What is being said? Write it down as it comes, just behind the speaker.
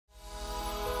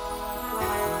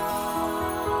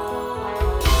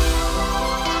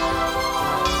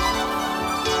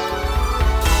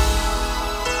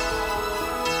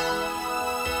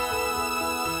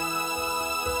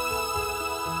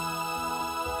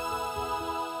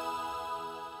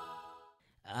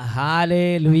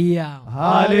Hallelujah,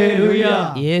 ഹല്ലേലൂയ.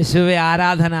 യേശുവേ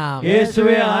ആരാധന,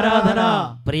 യേശുവേ ആരാധന.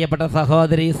 പ്രിയപ്പെട്ട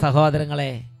സഹോദരി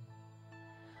സഹോദരങ്ങളെ,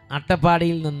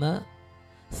 അട്ടപ്പാടിയിൽ നിന്ന്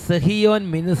സഹിയോൻ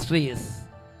മിനിസ്ട്രീസ്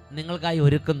നിങ്ങൾക്കായി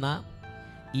ഒരുക്കുന്ന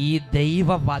ഈ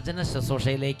ദൈവവചന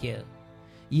ശുശ്രൂഷയിലേക്ക്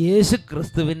യേശു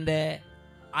ക്രിസ്തുവിൻ്റെ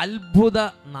അത്ഭുത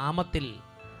നാമത്തിൽ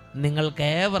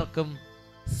നിങ്ങൾക്കേവർക്കും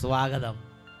സ്വാഗതം.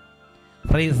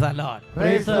 Price the Lord,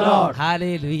 praise the Lord.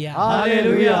 ഹല്ലേലൂയ,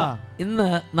 ഹല്ലേലൂയ. ഇന്ന്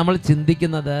നമ്മൾ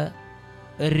ചിന്തിക്കുന്നത്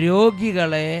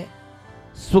രോഗികളെ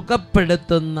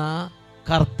സുഖപ്പെടുത്തുന്ന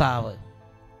കർത്താവ്.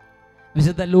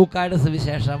 വിശുദ്ധ ലൂക്കായുടെ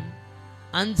സുവിശേഷം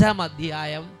 5-ാം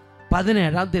അധ്യായം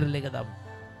 17-ാം തിരുലിഖിതം.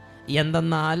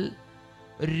 എന്തെന്നാൽ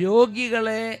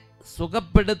രോഗികളെ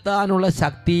സുഖപ്പെടുത്താനുള്ള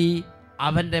ശക്തി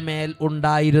അവൻ്റെ മേൽ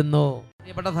ഉണ്ടായിരുന്നു.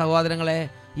 പ്രിയപ്പെട്ട സഹോദരങ്ങളെ,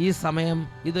 ഈ സമയം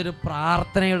ഇതൊരു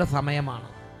പ്രാർത്ഥനയുടെ സമയമാണ്.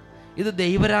 ഇത്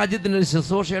ദൈവരാജ്യത്തിൻ്റെ ഒരു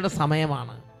ശുശ്രൂഷയുടെ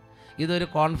സമയമാണ്. ഇതൊരു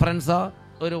കോൺഫറൻസോ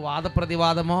ഒരു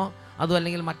വാദപ്രതിവാദമോ അതും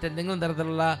അല്ലെങ്കിൽ മറ്റെന്തെങ്കിലും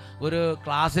തരത്തിലുള്ള ഒരു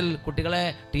ക്ലാസ്സിൽ കുട്ടികളെ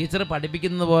ടീച്ചർ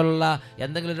പഠിപ്പിക്കുന്നത് പോലുള്ള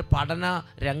എന്തെങ്കിലും ഒരു പഠന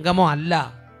രംഗമോ അല്ല.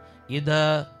 ഇത്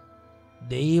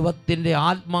ദൈവത്തിൻ്റെ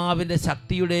ആത്മാവിൻ്റെ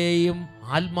ശക്തിയുടെയും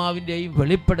ആത്മാവിൻ്റെയും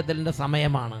വെളിപ്പെടുത്തലിൻ്റെ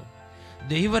സമയമാണ്.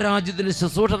 ദൈവരാജ്യത്തിൻ്റെ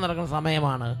ശുശ്രൂഷ നടക്കുന്ന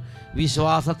സമയമാണ്.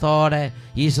 വിശ്വാസത്തോടെ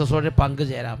ഈ ശുശ്രൂഷയിൽ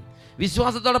പങ്കുചേരാം.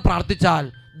 വിശ്വാസത്തോടെ പ്രാർത്ഥിച്ചാൽ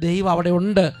ദൈവം അവിടെ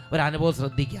ഉണ്ട്. ഒരനുഭവം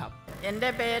ശ്രദ്ധിക്കാം. എൻ്റെ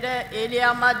പേര്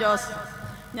ഏലിയാമ്മ ജോസ്.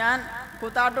 ഞാൻ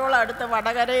കൂത്താട്ടോളം അടുത്ത്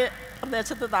വടകര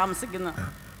പ്രദേശത്ത് താമസിക്കുന്നു.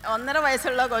 1.5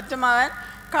 വയസ്സുള്ള കൊച്ചുമകൻ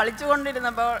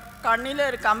കളിച്ചുകൊണ്ടിരുന്നപ്പോൾ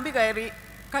കണ്ണിലൊരു കമ്പി കയറി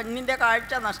കണ്ണിൻ്റെ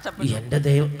കാഴ്ച നഷ്ടപ്പെട്ടു. എൻ്റെ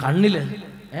ദൈവം,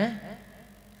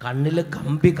 കണ്ണില്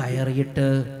കമ്പി കയറിയിട്ട്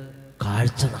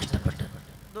കാഴ്ച നഷ്ടപ്പെട്ടു.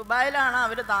 ദുബായിലാണ്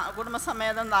അവർ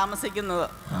കുടുംബസമേതം താമസിക്കുന്നത്.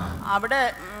 അവിടെ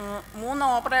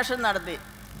 3 ഓപ്പറേഷൻ നടത്തി.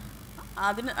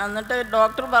 എന്നിട്ട്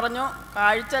ഡോക്ടർ പറഞ്ഞു,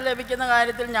 കാഴ്ച ലഭിക്കുന്ന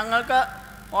കാര്യത്തിൽ ഞങ്ങൾക്ക്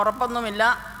ഉറപ്പൊന്നുമില്ല,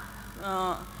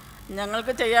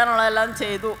 ഞങ്ങൾക്ക് ചെയ്യാനുള്ളതെല്ലാം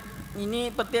ചെയ്തു, ഇനി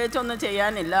പ്രത്യേകിച്ചൊന്നും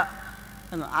ചെയ്യാനില്ല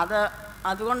എന്ന്.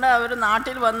 അതുകൊണ്ട് അവർ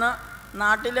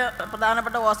നാട്ടിൽ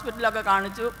പ്രധാനപ്പെട്ട ഹോസ്പിറ്റലൊക്കെ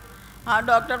കാണിച്ചു. ആ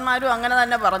ഡോക്ടർമാരും അങ്ങനെ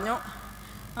തന്നെ പറഞ്ഞു,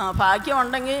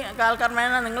 ഭാഗ്യമുണ്ടെങ്കിൽ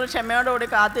കാൽക്കർമ്മേന നിങ്ങൾ ക്ഷമയോടുകൂടി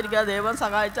കാത്തിരിക്കുക, ദൈവം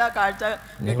സഹായിച്ച കാഴ്ച.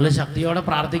 നിങ്ങൾ ശക്തിയോടെ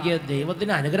പ്രാർത്ഥിക്കുക,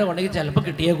 ദൈവത്തിന് അനുഗ്രഹം ഉണ്ടെങ്കിൽ ചിലപ്പോൾ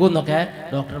കിട്ടിയേക്കും എന്നൊക്കെ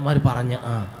ഡോക്ടർമാർ പറഞ്ഞു.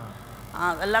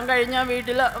 എല്ലാം കഴിഞ്ഞ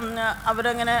വീട്ടിൽ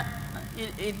അവരങ്ങനെ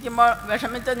ഇരിക്കുമ്പോൾ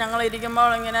വിഷമിച്ച് ഞങ്ങളിരിക്കുമ്പോൾ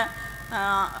ഇങ്ങനെ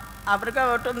അവർക്ക്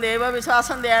ഒട്ടും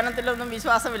ദൈവവിശ്വാസം ധ്യാനത്തിലൊന്നും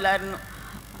വിശ്വാസമില്ലായിരുന്നു.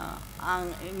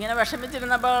 ഇങ്ങനെ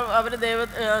വിഷമിച്ചിരുന്നപ്പോൾ അവർ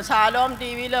ശാലോം ടി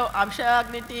വിയിൽ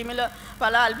അഭിഷേകാഗ്നി ടീമിൽ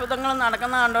പല അത്ഭുതങ്ങളും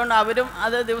നടക്കുന്ന കണ്ടുകൊണ്ട് അവരും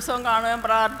അത് ദിവസവും കാണുകയും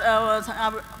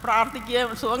പ്രാർത്ഥിക്കുകയും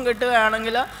സുഖം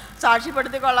കിട്ടുകയാണെങ്കിൽ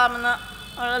സാക്ഷ്യപ്പെടുത്തിക്കൊള്ളാമെന്ന്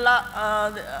ഉള്ള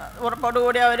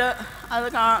ഉറപ്പോടുകൂടി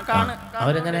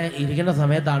അവരിങ്ങനെ ഇരിക്കുന്ന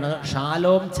സമയത്താണ്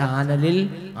ഷാലോം ചാനലിൽ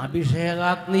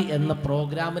അഭിഷേകാഗ്നി എന്ന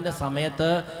പ്രോഗ്രാമിൻ്റെ സമയത്ത്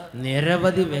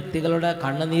നിരവധി വ്യക്തികളുടെ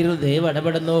കണ്ണുനീരിൽ ദൈവം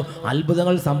ഇടപെടുന്നു,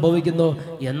 അത്ഭുതങ്ങൾ സംഭവിക്കുന്നു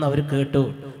എന്നവർ കേട്ടു.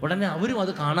 ഉടനെ അവരും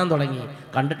അത് കാണാൻ തുടങ്ങി.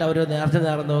 കണ്ടിട്ട് അവർ നേർച്ച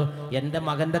നേർന്നു, എൻ്റെ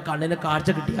മകൻ്റെ കണ്ണിന് കാഴ്ച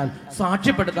കിട്ടിയാൽ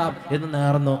സാക്ഷ്യപ്പെടുത്താം എന്ന്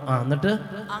നേർന്നു. എന്നിട്ട്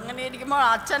അങ്ങനെ ഇരിക്കുമ്പോൾ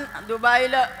അച്ഛൻ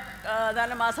ദുബായിൽ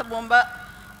 4 മാസം മുമ്പ്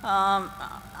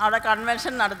അവിടെ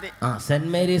കൺവെൻഷൻ നടത്തി. സെന്റ്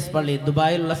മേരീസ് പള്ളി,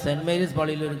 ദുബായിലുള്ള സെന്റ് മേരീസ്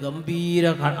പള്ളിയിൽ ഒരു ഗംഭീര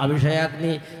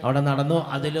അഭിഷേകാഗ്നി അവിടെ നടന്നു.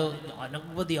 അതിൽ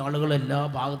അനവധി ആളുകൾ എല്ലാ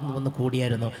ഭാഗത്തു നിന്ന് വന്ന്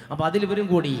കൂടിയായിരുന്നു. അപ്പൊ അതിലിവരും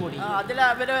കൂടി,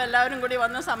 അവരും എല്ലാവരും കൂടി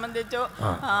വന്ന് സംബന്ധിച്ചു,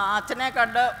 അച്ഛനെ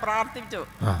കണ്ട് പ്രാർത്ഥിച്ചു.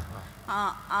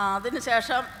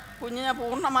 അതിനുശേഷം കുഞ്ഞിനെ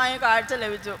പൂർണ്ണമായ കാഴ്ച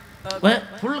ലഭിച്ചു,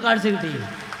 ഫുൾ കാഴ്ച കിട്ടി.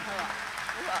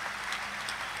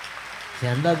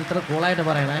 എന്താ ഇത്ര കൂളായിട്ട്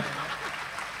പറയണേ?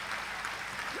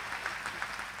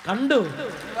 കണ്ടു.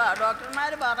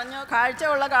 ഡോക്ടർമാർ പറഞ്ഞു,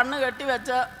 കാഴ്ചയുള്ള കണ്ണ്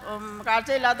കെട്ടിവെച്ച്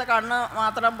കാഴ്ചയില്ലാത്ത കണ്ണ്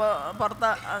മാത്രം പുറത്ത്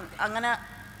അങ്ങനെ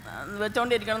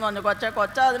വെച്ചോണ്ടിരിക്കണം എന്ന് പറഞ്ഞു.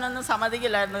 കൊച്ച അതിനൊന്നും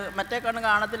സമ്മതിക്കില്ലായിരുന്നു, മറ്റേ കണ്ണ്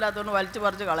കാണത്തില്ലാത്തതുകൊണ്ട് വലിച്ചു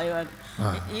പറിച്ച് കളയുവാൻ.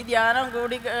 ഈ ധ്യാനം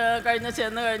കൂടി കഴിഞ്ഞ്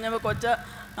ചെന്ന് കഴിഞ്ഞപ്പോൾ കൊച്ച്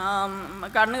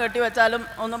കണ്ണ് കെട്ടിവെച്ചാലും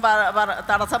ഒന്നും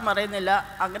തടസ്സം പറയുന്നില്ല.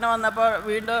 അങ്ങനെ വന്നപ്പോൾ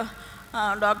വീണ്ടും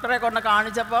ഡോക്ടറെ കൊണ്ട്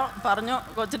കാണിച്ചപ്പോൾ പറഞ്ഞു,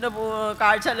 കൊച്ചിൻ്റെ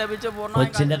കാഴ്ച ലഭിച്ചു,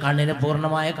 കൊച്ചിൻ്റെ കണ്ണിന്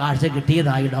പൂർണ്ണമായ കാഴ്ച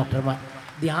കിട്ടിയതായി ഡോക്ടർമാർ.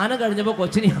 ധ്യാനം കഴിഞ്ഞപ്പോൾ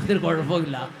കൊച്ചിന് യാതൊരു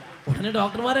കുഴപ്പമില്ല. ഉടനെ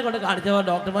ഡോക്ടർമാരെ കൊണ്ട് കാണിച്ചപ്പോൾ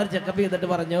ഡോക്ടർമാർ ചെക്കപ്പ് ചെയ്തിട്ട്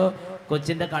പറഞ്ഞു,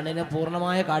 കൊച്ചിൻ്റെ കണ്ണിന്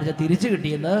പൂർണ്ണമായ കാഴ്ച തിരിച്ചു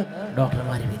കിട്ടിയെന്ന്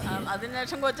ഡോക്ടർമാർ വിധി.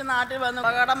 അതിനുശേഷം കൊച്ചു നാട്ടിൽ വന്ന്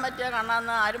അപകടം പറ്റിയ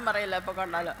കണ്ണാന്ന് ആരും പറയില്ല. ഇപ്പോൾ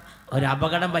കണ്ടാലോ ഒരു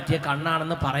അപകടം പറ്റിയ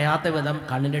കണ്ണാണെന്ന് പറയാത്ത വിധം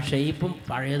കണ്ണിൻ്റെ ഷേപ്പും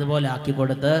പഴയതുപോലെ ആക്കി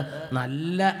കൊടുത്ത്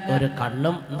നല്ല ഒരു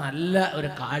കണ്ണും നല്ല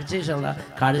ഒരു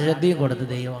കാഴ്ചശക്തിയും കൊടുത്ത്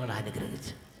ദൈവം അങ്ങോട്ട്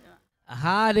അനുഗ്രഹിച്ചു.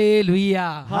 ഹല്ലേലൂയ,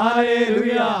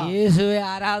 ഹല്ലേലൂയ, യേശുവേ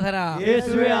ആരാധന,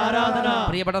 യേശുവേ ആരാധന.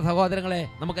 പ്രിയപ്പെട്ട സഹോദരങ്ങളെ,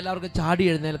 നമുക്ക് എല്ലാവർക്കും ചാടി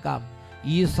എഴുന്നേൽക്കാം.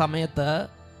 ഈ സമയത്ത്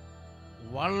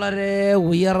വളരെ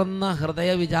ഉയർന്ന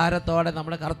ഹൃദയ വിചാരത്തോടെ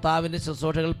നമ്മുടെ കർത്താവിൻ്റെ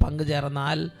ശുശ്രൂഷകൾ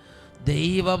പങ്കുചേർന്നാൽ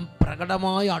ദൈവം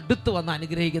പ്രകടമായി അടുത്ത് വന്ന്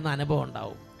അനുഗ്രഹിക്കുന്ന അനുഭവം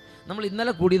ഉണ്ടാവും. നമ്മൾ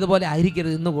ഇന്നലെ കൂടിയതുപോലെ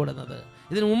ആയിരിക്കരുത് ഇന്ന് കൂടുന്നത്.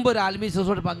 ഇതിനു മുമ്പ് ഒരു ആത്മീയ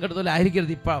ശുശ്രൂഷ പങ്കെടുത്തതുപോലെ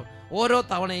ആയിരിക്കരുത് ഇപ്പം. ഓരോ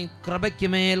തവണയും കൃപയ്ക്ക്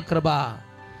മേൽ കൃപ,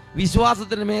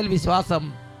 വിശ്വാസത്തിന് മേൽ വിശ്വാസം,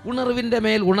 ഉണർവിൻ്റെ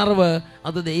മേൽ ഉണർവ്.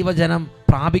 അത് ദൈവജനം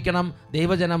പ്രാപിക്കണം,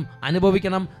 ദൈവജനം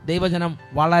അനുഭവിക്കണം, ദൈവജനം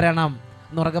വളരണം.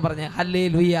 എന്നുറക്കെ പറഞ്ഞേ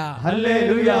ഹല്ലേലൂയ,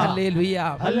 ഹല്ലേലൂയ, ഹല്ലേലൂയ,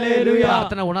 ഹല്ലേലൂയ.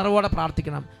 പ്രാർത്ഥന ഉണർവോടെ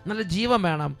പ്രാർത്ഥിക്കണം. നല്ല ജീവൻ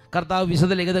വേണം. കർത്താവ്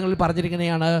വിശുദ്ധ ലിഖിതങ്ങളിൽ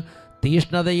പറഞ്ഞിരിക്കുന്നതാണ്,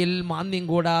 തീഷ്ണതയിൽ മാന്യം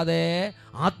കൂടാതെ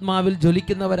ആത്മാവിൽ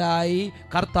ജ്വലിക്കുന്നവരായി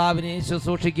കർത്താവിനെ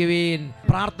ശുശ്രൂഷിക്കുവീൻ.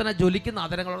 പ്രാർത്ഥന ജ്വലിക്കുന്ന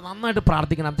അതരങ്ങളോട് നന്നായിട്ട്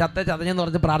പ്രാർത്ഥിക്കണം. ചതഞ്ഞെന്ന്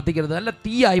പറഞ്ഞ് പ്രാർത്ഥിക്കരുത്, നല്ല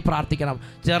തീയായി പ്രാർത്ഥിക്കണം.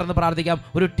 ചേർന്ന് പ്രാർത്ഥിക്കാം.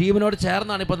 ഒരു ടീമിനോട്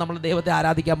ചേർന്നാണ് ഇപ്പോൾ നമ്മൾ ദൈവത്തെ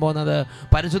ആരാധിക്കാൻ പോകുന്നത്.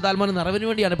 പരിശുദ്ധാത്മാവിന്റെ നിറവിന്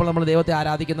വേണ്ടിയാണ് ഇപ്പോൾ നമ്മൾ ദൈവത്തെ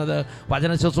ആരാധിക്കുന്നത്.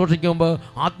 വചനം ശുശ്രൂഷിക്കുമ്പോൾ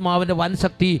ആത്മാവിൻ്റെ വൻ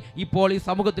ശക്തി ഇപ്പോൾ ഈ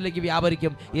സമൂഹത്തിലേക്ക്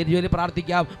വ്യാപരിക്കും. എരിജോലി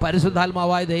പ്രാർത്ഥിക്കാം.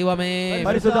 പരിശുദ്ധാത്മാവായ ദൈവമേ,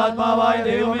 പരിശുദ്ധാത്മാവായ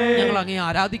ദൈവമേ, ഞങ്ങൾ അങ്ങേ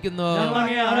ആരാധിക്കുന്നു.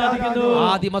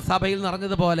 ആദിമസഭയിൽ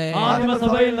നിറഞ്ഞതുപോലെ,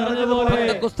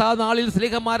 നാളിൽ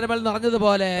സ്ലീഹന്മാരുടെ മേൽ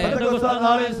നിറഞ്ഞതുപോലെ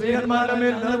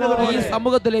ഈ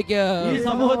സമൂഹത്തിലേക്ക്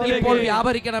ഇപ്പോൾ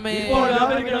വ്യാപരിക്കണമേ.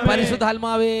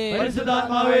 പരിശുദ്ധാത്മാവേ,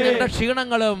 ഞങ്ങളുടെ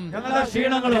ക്ഷീണങ്ങളും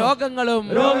രോഗങ്ങളും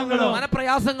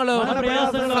മനപ്രയാസങ്ങളും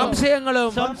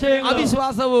സംശയങ്ങളും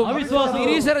അവിശ്വാസവും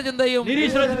നിരീശ്വര ചിന്തയും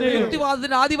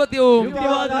യുക്തിവാദത്തിന്റെ ആധിപത്യവും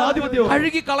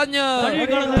കഴുകിക്കളഞ്ഞ്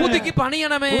പുതുക്കി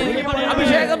പണിയണമേ.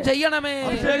 അഭിഷേകം ചെയ്യണമേ.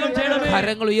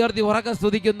 കരങ്ങൾ ഉയർത്തി ഉറക്കെ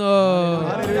സ്തുതിക്കുന്നു.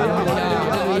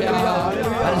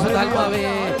 പരിശുദ്ധാത്മാവേ,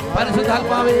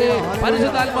 പരിശുദ്ധാത്മാവേ,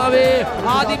 പരിശുദ്ധാത്മാവേ,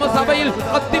 ആദിമസഭയിൽ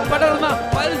കത്തിപ്പടർന്ന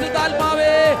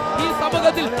പരിശുദ്ധാത്മാവേ, ഈ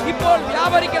സമൂഹത്തിൽ ഇപ്പോൾ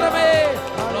വ്യാപരിക്കണമേ.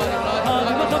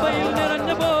 ആദിമസഭയിൽ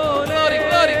നിറഞ്ഞ പോലെ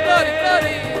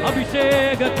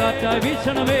അഭിഷേക കാറ്റായി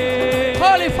വീശണമേ.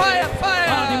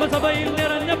 ആദിമസഭയിൽ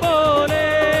നിറഞ്ഞ പോലെ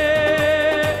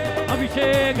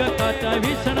അഭിഷേക കാറ്റായി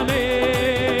വീശണമേ.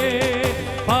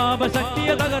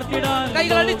 പാപശക്തിയെ തകർത്തിടാൻ,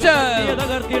 കൈകളടിച്ച്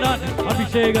തകർത്തിടാൻ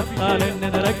അഭിഷേകത്താൽ എന്നെ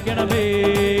നിറയ്ക്കണമേ.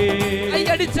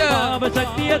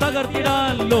 പാപശക്തിയെ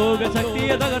തകർത്തിടാൻ,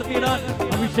 ലോകശക്തിയെ തകർത്തിടാൻ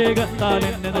അഭിഷേകത്താൽ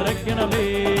എന്നെ നിറയ്ക്കണമേ.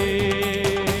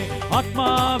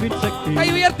 ആത്മാവിൻ ശക്തി, കൈ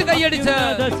ഉയർത്തി കൈയടിച്ച്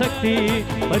ശക്തി,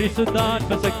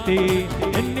 പരിശുദ്ധാത്മ ശക്തി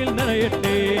എന്നിൽ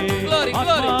നിറയട്ടെ.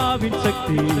 ആത്മാവിൻ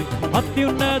ശക്തി,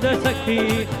 അത്യുന്നത ശക്തി,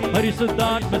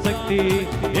 പരിശുദ്ധാത്മ ശക്തി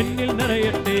എന്നിൽ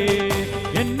നിറയട്ടെ.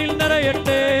 എന്നിൽ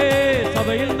നിറയട്ടെ,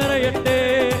 സഭയിൽ നിറയട്ടെ,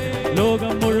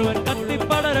 ലോകം മുഴുവൻ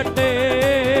കത്തിപ്പടരട്ടെ.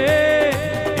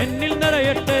 എന്നിൽ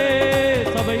നിറയട്ടെ,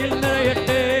 സഭയിൽ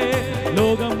നിറയട്ടെ,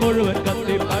 ലോകം മുഴുവൻ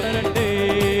കത്തിപ്പടരട്ടെ.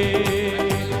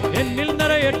 എന്നിൽ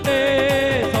നിറയട്ടെ,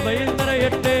 സഭയിൽ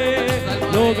നിറയട്ടെ,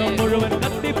 ലോകം മുഴുവൻ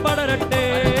കത്തിപ്പടരട്ടെ.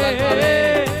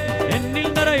 എന്നിൽ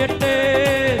നിറയട്ടെ,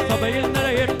 സഭയിൽ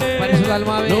നിറയട്ടെ,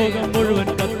 ലോകം മുഴുവൻ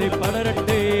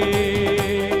കത്തിപ്പടരട്ടെ.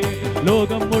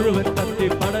 ലോകം മുഴുവൻ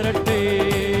കത്തിപ്പടരട്ടെ.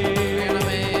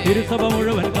 തിരുസഭ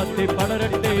മുഴുവൻ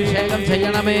കത്തിപ്പടരട്ടെ. അഭിഷേകം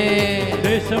ചെയ്യണമേ.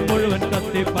 ദേശം മുഴുവൻ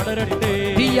കത്തിപ്പടരട്ടെ.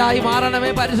 തീയായി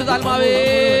മാറണമേ പരിശുദ്ധാത്മാവേ.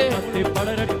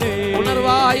 കത്തിപ്പടരട്ടെ.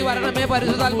 ഉണർവായി വരണമേ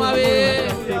പരിശുദ്ധാത്മാവേ.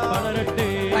 കത്തിപ്പടരട്ടെ.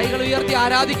 കൈകൾ ഉയർത്തി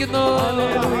ആരാധിക്കുന്നു.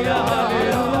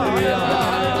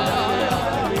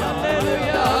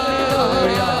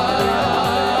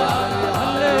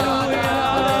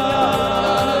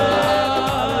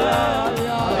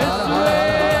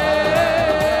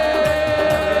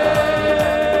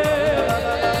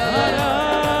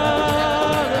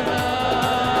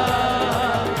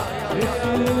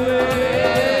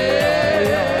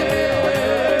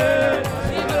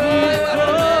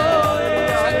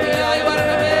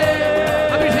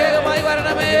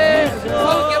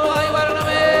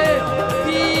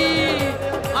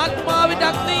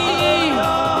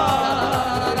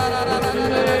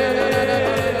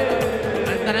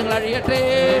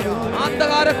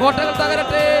 കോട്ടകൾ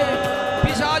തകരട്ടെ.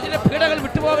 പിശാചിന്റെ പീഡകൾ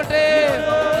വിട്ടുപോകട്ടെ.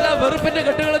 എല്ലാ വെറുപ്പിന്റെ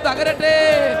കെട്ടുകൾ തകരട്ടെ.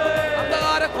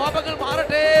 അന്ധകാര കോപങ്ങൾ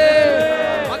മാറട്ടെ.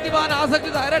 മദ്യപാന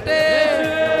ആസക്തി തകരട്ടെ.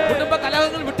 കുടുംബ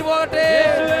കലഹങ്ങൾ വിട്ടുപോകട്ടെ.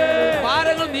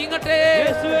 ഭാരങ്ങൾ നീങ്ങട്ടെ.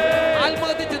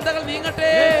 ആത്മഹത്യ ചിന്തകൾ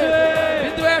നീങ്ങട്ടെ.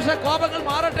 വിദ്വേഷ കോപങ്ങൾ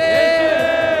മാറട്ടെ.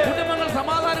 കുടുംബങ്ങൾ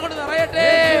സമാധാനം കൊണ്ട് നിറയട്ടെ.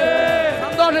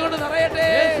 സന്തോഷം കൊണ്ട് നിറയട്ടെ.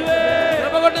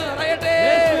 കൃപ കൊണ്ട് നിറയട്ടെ.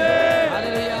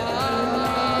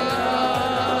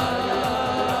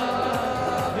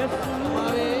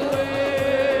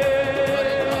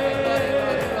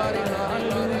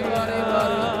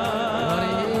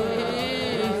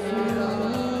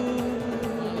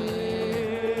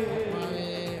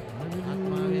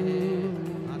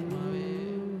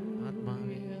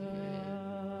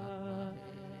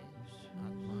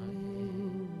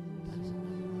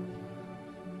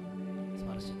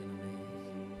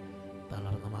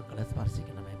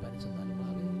 സ്പർശിക്കണമേ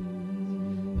പരിശുദ്ധാത്മാവേ.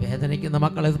 വേദനിക്കുന്ന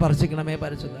മക്കളെ സ്പർശിക്കണമേ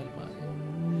പരിശുദ്ധാത്മാവേ.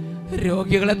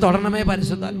 രോഗികളെ തൊടണമേ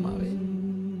പരിശുദ്ധാത്മാവേ.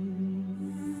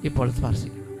 ഇപ്പോൾ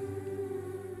സ്പർശിക്കണം.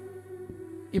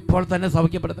 ഇപ്പോൾ തന്നെ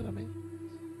സൗഖ്യപ്പെടുത്തണമേ,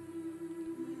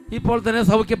 ഇപ്പോൾ തന്നെ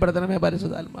സൗഖ്യപ്പെടുത്തണമേ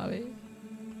പരിശുദ്ധാത്മാവേ.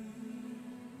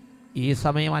 ഈ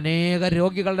സമയം അനേക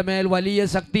രോഗികളുടെ മേൽ വലിയ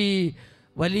ശക്തി,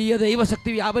 വലിയ ദൈവശക്തി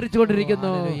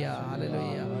വ്യാപരിച്ചുകൊണ്ടിരിക്കുന്നു.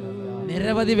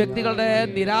 നിരവധി വ്യക്തികളുടെ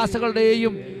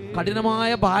നിരാശകളുടെയും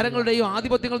കഠിനമായ ഭാരങ്ങളുടെയും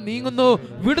ആധിപത്യങ്ങൾ നീങ്ങുന്നു,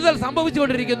 വിടുതൽ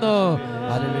സംഭവിച്ചുകൊണ്ടിരിക്കുന്നു.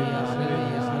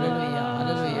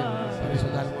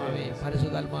 പരിശുദ്ധാത്മാവേ,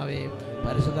 പരിശുദ്ധാത്മാവേ,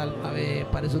 പരിശുദ്ധാത്മാവേ,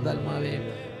 പരിശുദ്ധാത്മാവേ.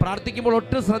 പ്രാർത്ഥിക്കുമ്പോൾ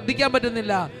ഒട്ടും ശ്രദ്ധിക്കാൻ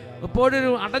പറ്റുന്നില്ല.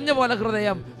 എപ്പോഴൊരു അടഞ്ഞ പോലെ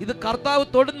ഹൃദയം. ഇത് കർത്താവ്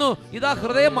തൊടുന്നു, ഇതാ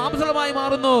ഹൃദയം മാംസളമായി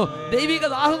മാറുന്നു, ദൈവിക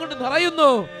ദാഹം കൊണ്ട്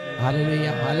നിറയുന്നു. ഹല്ലേലൂയ,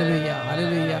 ഹല്ലേലൂയ,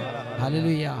 ഹല്ലേലൂയ,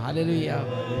 ഹല്ലേലൂയ, ഹല്ലേലൂയ.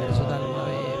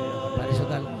 പരിശുദ്ധാത്മാവേ,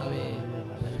 പരിശുദ്ധാത്മാവേ,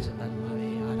 പരിശുദ്ധാത്മാവേ.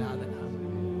 ആരാധന,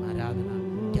 ആരാധന.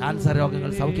 ക്യാൻസർ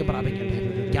രോഗങ്ങൾ സൗഖ്യം പ്രാപിക്കട്ടെ.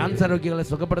 ക്യാൻസർ രോഗികളെ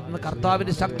സുഖപ്പെടുത്തുന്ന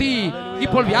കർത്താവിന്റെ ശക്തി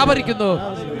ഇപ്പോൾ വ്യാപരിക്കുന്നു.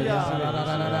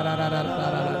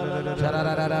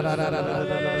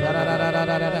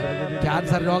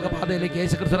 ക്യാൻസർ രോഗബാധയിലേക്ക്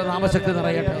യേശുക്രിസ്തുവിന്റെ നാമശക്തി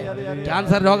നിറയട്ടെ.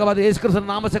 ക്യാൻസർ രോഗബാധ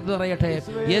യേശുക്രിസ്തുവിന്റെ നാമശക്തി നിറയട്ടെ.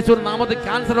 യേശുവിന്റെ നാമത്തിൽ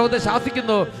ക്യാൻസർ രോഗത്തെ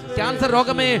ശാസിക്കുന്നു. ക്യാൻസർ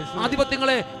രോഗമേ,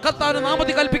 ആധിപത്യങ്ങളെ കർത്താവിന്റെ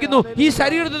നാമത്തിൽ കൽപ്പിക്കുന്നു. ഈ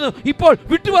ശരീരത്തിൽ നിന്ന് ഇപ്പോൾ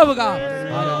വിട്ടുപോവുക.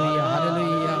 Hallelujah, hallelujah.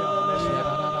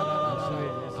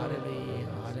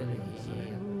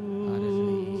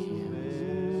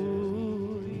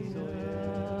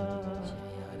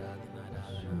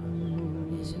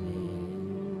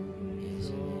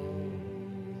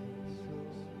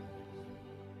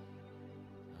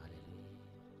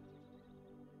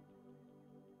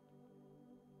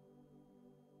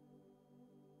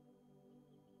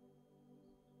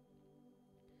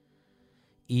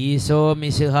 ഈശോ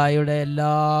മിശിഹായുടെ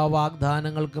എല്ലാ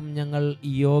വാഗ്ദാനങ്ങൾക്കും ഞങ്ങൾ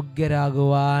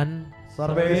യോഗ്യരാകുവാൻ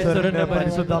സർവേശ്വരന്റെ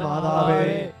പരിശുദ്ധ മാതാവേ,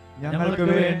 ഞങ്ങൾക്ക്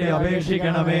വേണ്ടി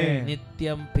അപേക്ഷിക്കണമേ.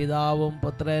 നിത്യം പിതാവും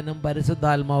പുത്രനും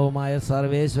പരിശുദ്ധാത്മാവുമായ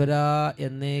സർവേശ്വര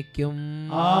എന്നേക്കും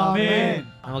ആമേൻ.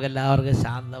 നമുക്കെല്ലാവർക്കും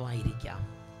ശാന്തമായിരിക്കാം.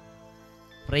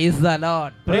 Price the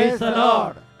Lord, praise the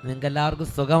Lord. നിങ്ങൾക്ക്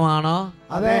എല്ലാവർക്കും സുഖമാണോ?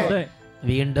 അതെ.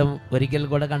 വീണ്ടും ഒരിക്കൽ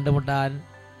കൂടെ കണ്ടുമുട്ടാൻ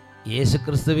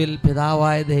യേശുക്രിസ്തുവിൽ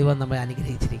പിതാവായ ദൈവം നമ്മെ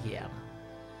അനുഗ്രഹിച്ചിരിക്കുകയാണ്.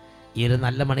 ഈ ഒരു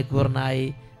നല്ല മണിക്കൂറിനായി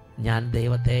ഞാൻ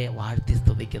ദൈവത്തെ വാഴ്ത്തി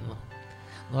സ്തുതിക്കുന്നു.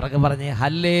 ഉറക്കെ പറഞ്ഞേ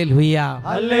ഹല്ലേലൂയ,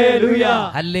 ഹല്ലേലൂയ,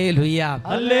 ഹല്ലേലൂയ,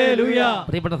 ഹല്ലേലൂയ.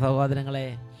 പ്രിയപ്പെട്ട സഹോദരങ്ങളെ,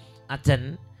 അച്ഛൻ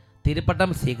തിരുപ്പട്ടം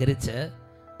സ്വീകരിച്ച്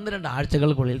 1-2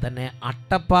 ആഴ്ചകൾക്കുള്ളിൽ തന്നെ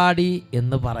അട്ടപ്പാടി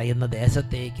എന്ന് പറയുന്ന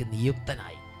ദേശത്തേക്ക്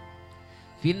നിയുക്തനായി.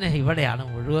 പിന്നെ ഇവിടെയാണ്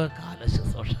മുഴുവൻ കാല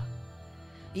ശുശ്രൂഷ.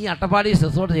 ഈ അട്ടപ്പാടി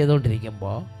ശുശ്രൂഷ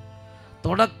ചെയ്തുകൊണ്ടിരിക്കുമ്പോൾ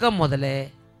തുടക്കം മുതലേ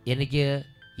എനിക്ക്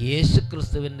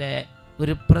യേശുക്രിസ്തുവിൻ്റെ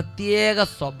ഒരു പ്രത്യേക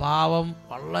സ്വഭാവം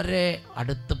വളരെ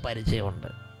അടുത്ത് പരിചയമുണ്ട്.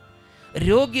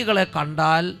 രോഗികളെ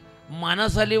കണ്ടാൽ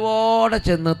മനസ്സലിവോടെ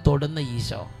ചെന്ന് തൊടുന്ന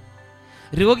ഈശോ,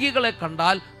 രോഗികളെ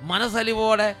കണ്ടാൽ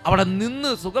മനസ്സലിവോടെ അവിടെ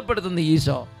നിന്ന് സുഖപ്പെടുത്തുന്ന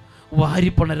ഈശോ,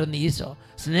 വാരിപ്പുണരുന്ന ഈശോ,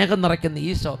 സ്നേഹം നിറയ്ക്കുന്ന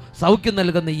ഈശോ, സൗഖ്യം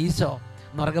നൽകുന്ന ഈശോ.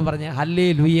 എന്നുറക്കെ പറഞ്ഞ്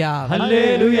ഹല്ലേലൂയ,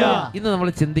 ഹല്ലേലൂയ. ഇന്ന് നമ്മൾ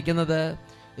ചിന്തിക്കുന്നത്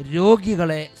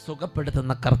രോഗികളെ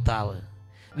സുഖപ്പെടുത്തുന്ന കർത്താവ്.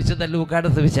 വിശുദ്ധ ലൂക്കായുടെ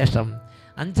സുവിശേഷം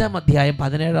 5-ാം അധ്യായം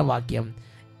 17-ാം വാക്യം.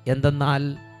 എന്തെന്നാൽ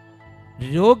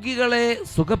രോഗികളെ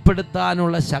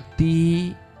സുഖപ്പെടുത്താനുള്ള ശക്തി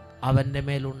അവന്റെ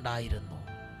മേലുണ്ടായിരുന്നു.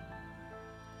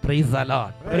 Praise the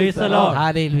Lord, praise the Lord.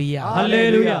 ഹല്ലേലൂയ,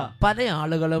 ഹല്ലേലൂയ. പല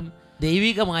ആളുകളും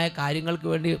ദൈവികമായ കാര്യങ്ങൾക്ക്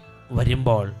വേണ്ടി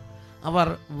വരുമ്പോൾ അവർ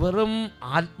വെറും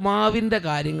ആത്മാവിൻ്റെ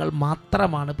കാര്യങ്ങൾ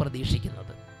മാത്രമാണ്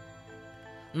പ്രതീക്ഷിക്കുന്നത്.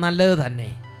 നല്ലത് തന്നെ,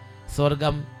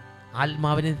 സ്വർഗം,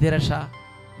 ആത്മാവിന് നിത്യരക്ഷ,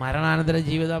 മരണാനന്തര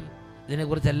ജീവിതം,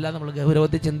 ഇതിനെക്കുറിച്ചെല്ലാം നമ്മൾ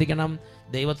ഗൗരവത്തിൽ ചിന്തിക്കണം,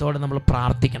 ദൈവത്തോട് നമ്മൾ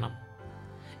പ്രാർത്ഥിക്കണം.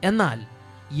 എന്നാൽ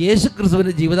യേശു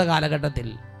ക്രിസ്തുവിൻ്റെ ജീവിത കാലഘട്ടത്തിൽ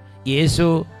യേശു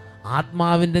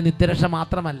ആത്മാവിൻ്റെ നിത്യരക്ഷ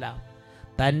മാത്രമല്ല,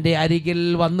 തൻ്റെ അരികിൽ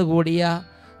വന്നുകൂടിയ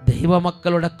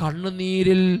ദൈവമക്കളുടെ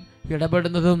കണ്ണുനീരിൽ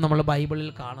ഇടപെടുന്നതും നമ്മൾ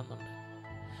ബൈബിളിൽ കാണുന്നുണ്ട്.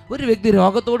 ഒരു വ്യക്തി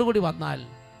രോഗത്തോടു കൂടി വന്നാൽ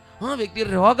ആ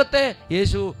വ്യക്തിയുടെ രോഗത്തെ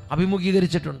യേശു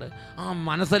അഭിമുഖീകരിച്ചിട്ടുണ്ട്. ആ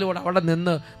മനസ്സിലൂടെ അവിടെ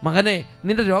നിന്ന്, മകനെ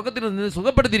നിന്റെ രോഗത്തിന് നിന്ന്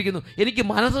സുഖപ്പെടുത്തിയിരിക്കുന്നു, എനിക്ക്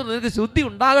മനസ്സിൽ നിനക്ക് ശുദ്ധി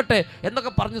ഉണ്ടാകട്ടെ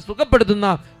എന്നൊക്കെ പറഞ്ഞ് സുഖപ്പെടുത്തുന്ന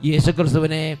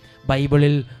യേശുക്രിസ്തുവിനെ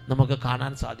ബൈബിളിൽ നമുക്ക്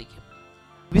കാണാൻ സാധിക്കും.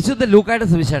 വിശുദ്ധ ലൂക്കായുടെ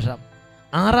സുവിശേഷം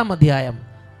 6-ാം അധ്യായം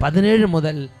 17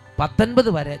 മുതൽ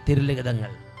 19 വരെ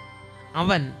തിരുലിഖിതങ്ങൾ.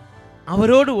 അവൻ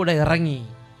അവരോടുകൂടെ ഇറങ്ങി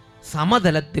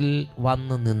സമതലത്തിൽ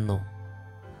വന്നു നിന്നു.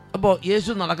 അപ്പോൾ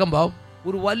യേശു നടക്കുമ്പോൾ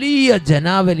ഒരു വലിയ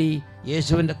ജനാവലി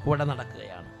യേശുവിൻ്റെ കൂടെ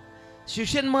നടക്കുകയാണ്.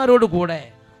 ശിഷ്യന്മാരോട് കൂടെ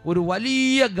ഒരു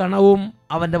വലിയ ഗണവും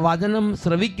അവൻ്റെ വചനം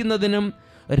ശ്രവിക്കുന്നതിനും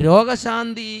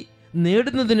രോഗശാന്തി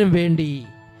നേടുന്നതിനും വേണ്ടി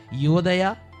യൂദയ,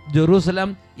 ജെറൂസലം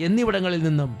എന്നിവിടങ്ങളിൽ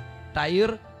നിന്നും, ടൈർ,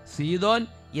 സീദോൻ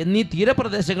എന്നീ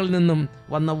തീരപ്രദേശങ്ങളിൽ നിന്നും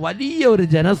വന്ന വലിയ ഒരു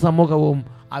ജനസമൂഹവും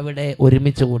അവിടെ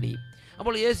ഒരുമിച്ച് കൂടി.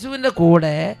 അപ്പോൾ യേശുവിൻ്റെ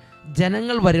കൂടെ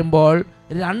ജനങ്ങൾ വരുമ്പോൾ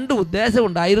 2 ഉദ്ദേശം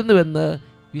ഉണ്ടായിരുന്നുവെന്ന്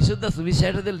വിശുദ്ധ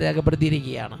സുവിശേഷത്തിൽ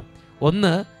രേഖപ്പെടുത്തിയിരിക്കുകയാണ്.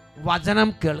 ഒന്ന്, വചനം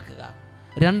കേൾക്കുക.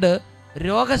 2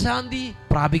 രോഗശാന്തി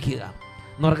പ്രാപിക്കുക.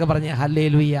 എന്നൊക്കെ പറഞ്ഞ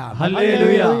ഹല്ലേലൂയ.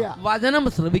 ഹല്ലേലൂയ. വചനം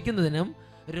ശ്രവിക്കുന്നതിനും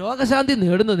രോഗശാന്തി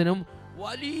നേടുന്നതിനും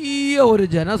വലിയ ഒരു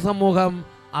ജനസമൂഹം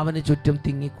അവന് ചുറ്റും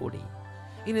തിങ്ങിക്കൂടി.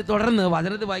 ഇനി തുടർന്ന്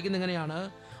വചനത്തിൽ വായിക്കുന്ന എങ്ങനെയാണ്?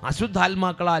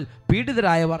 അശുദ്ധാത്മാക്കളാൽ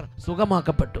പീഡിതരായവർ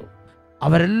സുഖമാക്കപ്പെട്ടു.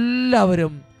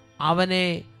 അവരെല്ലാവരും അവനെ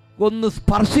ഒന്ന്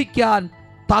സ്പർശിക്കാൻ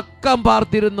തക്കം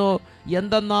പാർത്തിരുന്നു.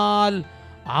 എന്തെന്നാൽ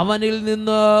അവനിൽ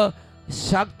നിന്ന്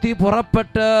ശക്തി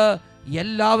പുറപ്പെട്ട്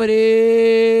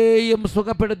എല്ലാവരെയും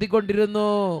സുഖപ്പെടുത്തിക്കൊണ്ടിരുന്നു.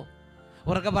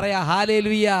 ഉറക്കെ പറയാ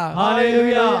ഹല്ലേലൂയ.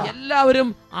 ഹല്ലേലൂയ. എല്ലാവരും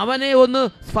അവനെ ഒന്ന്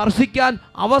സ്പർശിക്കാൻ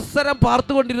അവസരം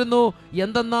പാർത്തുകൊണ്ടിരുന്നു.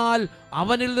 എന്തെന്നാൽ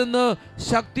അവനിൽ നിന്ന്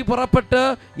ശക്തി പുറപ്പെട്ട്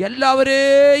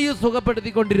എല്ലാവരെയും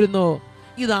സുഖപ്പെടുത്തിക്കൊണ്ടിരുന്നു.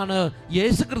 ഇതാണ്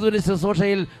യേശുക്രിസ്തുവിന്റെ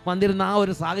ശുശ്രൂഷയിൽ വന്നിരുന്ന ആ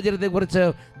ഒരു സാഹചര്യത്തെക്കുറിച്ച്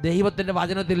ദൈവത്തിൻ്റെ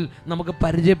വചനത്തിൽ നമുക്ക്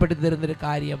പരിചയപ്പെടുത്തി തരുന്നൊരു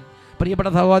കാര്യം. പ്രിയപ്പെട്ട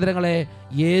സഹോദരങ്ങളെ,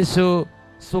 യേശു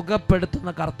സുഖപ്പെടുത്തുന്ന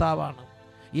കർത്താവാണ്.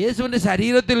 യേശുവിൻ്റെ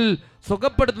ശരീരത്തിൽ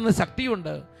സുഖപ്പെടുത്തുന്ന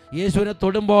ശക്തിയുണ്ട്. യേശുവിനെ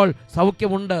തൊടുമ്പോൾ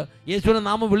സൗഖ്യമുണ്ട്. യേശുവിനെ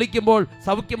നാമം വിളിക്കുമ്പോൾ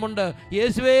സൗഖ്യമുണ്ട്.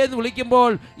 യേശുവേ എന്ന്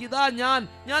വിളിക്കുമ്പോൾ ഇതാ ഞാൻ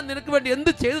നിനക്ക് വേണ്ടി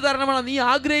എന്ത് ചെയ്തു തരണമാണ് നീ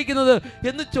ആഗ്രഹിക്കുന്നത്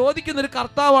എന്ന് ചോദിക്കുന്നൊരു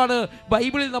കർത്താവാണ്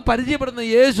ബൈബിളിൽ നാം പരിചയപ്പെടുന്ന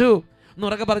യേശു.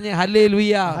 എന്നുറക്കെ പറഞ്ഞേ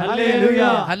ഹല്ലേലൂയ. ഹല്ലേലൂയ.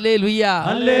 ഹല്ലേലൂയ.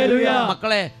 ഹല്ലേലൂയ.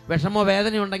 മക്കളെ, വിഷമോ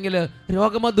വേദനയുണ്ടെങ്കിൽ,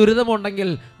 രോഗമോ ദുരിതമോ ഉണ്ടെങ്കിൽ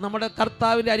നമ്മുടെ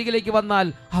കർത്താവിൻ്റെ അരികിലേക്ക് വന്നാൽ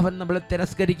അവൻ നമ്മളെ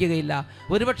തിരസ്കരിക്കുകയില്ല.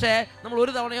 ഒരുപക്ഷെ നമ്മൾ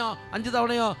 1 തവണയോ 5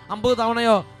 തവണയോ 50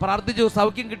 തവണയോ പ്രാർത്ഥിച്ചു,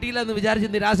 സൗഖ്യം കിട്ടിയില്ല എന്ന് വിചാരിച്ച്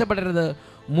നിരാശപ്പെടരുത്.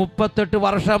 38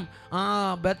 വർഷം ആ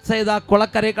ബെത്സൈദ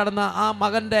കുളക്കരയിൽ കടന്ന ആ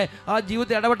മകൻ്റെ ആ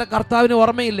ജീവിതത്തിൽ ഇടപെട്ട കർത്താവിന്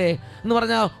ഓർമ്മയില്ലേ? എന്ന്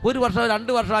പറഞ്ഞാൽ 1 വർഷം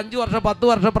 2 വർഷം 5 വർഷം 10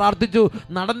 വർഷം പ്രാർത്ഥിച്ചു,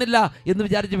 നടന്നില്ല എന്ന്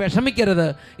വിചാരിച്ച് വിഷമിക്കരുത്.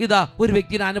 ഇതാ ഒരു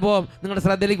വ്യക്തിയുടെ അനുഭവം നിങ്ങളുടെ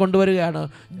ശ്രദ്ധയിലേക്ക് കൊണ്ടുവരികയാണ്.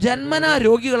 ജന്മനാ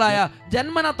രോഗികളായ,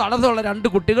 ജന്മനാ തടസ്സമുള്ള 2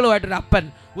 കുട്ടികളുമായിട്ടൊരു അപ്പൻ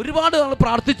ഒരുപാട് നാൾ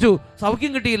പ്രാർത്ഥിച്ചു,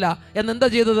 സൗഖ്യം കിട്ടിയില്ല. എന്നെന്താ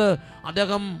ചെയ്തത്?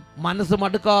 അദ്ദേഹം മനസ്സ്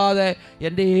മടുക്കാതെ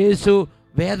എൻ്റെ യേശു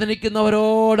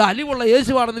വേദനിക്കുന്നവരോട് അലിവുള്ള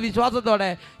യേശുവാണെന്ന് വിശ്വാസത്തോടെ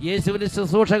യേശുവിൻ്റെ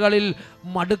ശുശ്രൂഷകളിൽ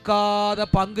മടുക്കാതെ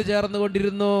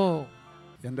പങ്കുചേർന്നുകൊണ്ടിരുന്നു.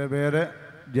 എൻ്റെ പേര്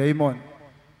ജയ്മോൻ.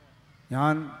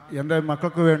 ഞാൻ എൻ്റെ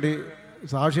മക്കൾക്ക് വേണ്ടി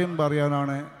സാക്ഷ്യം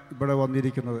പറയാനാണ് ഇവിടെ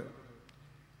വന്നിരിക്കുന്നത്.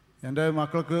 എൻ്റെ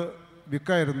മക്കൾക്ക്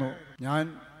വിക്കായിരുന്നു. ഞാൻ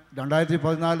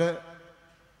 2014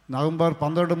 നവംബർ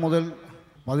 12 മുതൽ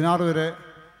 16 വരെ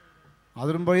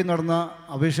അതിരമ്പഴി നടന്ന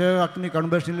അഭിഷേക അഗ്നി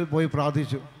കൺവെൻഷനിൽ പോയി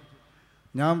പ്രാർത്ഥിച്ചു.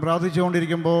 ഞാൻ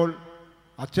പ്രാർത്ഥിച്ചുകൊണ്ടിരിക്കുമ്പോൾ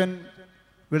അച്ഛൻ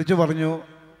വിളിച്ചു പറഞ്ഞു,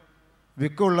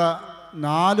 വിക്കുള്ള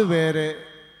 4 പേരെ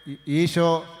ഈശോ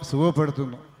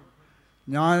സുഖപ്പെടുത്തുന്നു.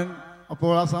 ഞാൻ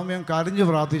അപ്പോൾ ആ സമയം കരഞ്ഞു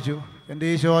പ്രാർത്ഥിച്ചു, എൻ്റെ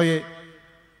ഈശോയെ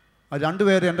ആ 2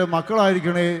 പേര് എൻ്റെ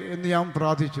മക്കളായിരിക്കണേ എന്ന് ഞാൻ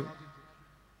പ്രാർത്ഥിച്ചു.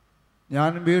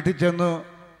 ഞാൻ വീട്ടിൽ ചെന്ന്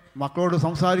മക്കളോട്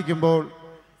സംസാരിക്കുമ്പോൾ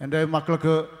എൻ്റെ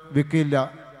മക്കൾക്ക് വിക്കില്ല.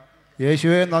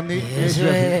 യേശുവേ നന്ദി.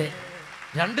 യേശുവേ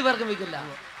 2 പേർക്കും വിക്കില്ല.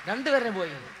 2 പേരെ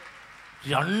പോയി.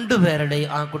 2 പേരുടെയും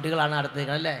ആ കുട്ടികളാണ്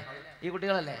അടുത്തേക്ക് അല്ലേ, ഈ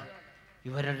കുട്ടികളല്ലേ,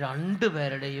 ഇവരുടെ 2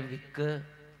 പേരുടെയും വിക്ക്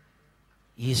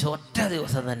ഈശോ ഒറ്റ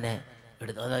ദിവസം തന്നെ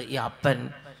എടുത്തു. അത് ഈ അപ്പൻ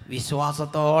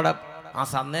വിശ്വാസത്തോടെ ആ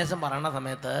സന്ദേശം പറയുന്ന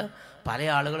സമയത്ത് പല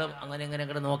ആളുകളും അങ്ങനെ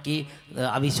ഇങ്ങനെ നോക്കി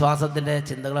അവിശ്വാസത്തിൻ്റെ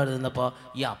ചിന്തകൾ എഴുതുന്നപ്പോൾ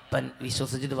ഈ അപ്പൻ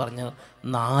വിശ്വസിച്ചിട്ട് പറഞ്ഞു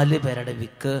 4 പേരുടെ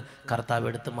വിക്ക് കർത്താവ്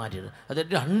എടുത്ത് മാറ്റിയത്. അത്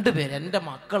 2 പേര് എൻ്റെ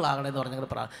മക്കളാകണമെന്ന്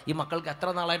പറഞ്ഞ ഈ മക്കൾക്ക് എത്ര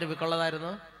നാളായിട്ട്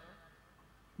വിക്കുള്ളതായിരുന്നു?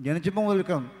 ജനിച്ചപ്പോൾ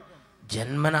വിൽക്കാം.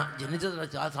 ജനിച്ചത്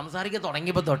സംസാരിക്കാൻ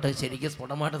തുടങ്ങിയപ്പോൾ തൊട്ട് ശരിക്കും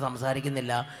സ്ഫുടമായിട്ട്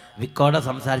സംസാരിക്കുന്നില്ല, വിക്കോടെ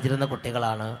സംസാരിച്ചിരുന്ന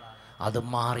കുട്ടികളാണ്. അത്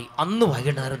മാറി അന്ന്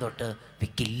വൈകുന്നേരം തൊട്ട്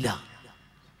വിക്കില്ല.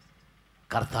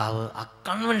 കർത്താവ് ആ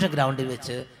കൺവെൻഷൻ ഗ്രൗണ്ടിൽ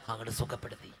വെച്ച് അങ്ങോട്ട്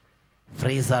സുഖപ്പെടുത്തി.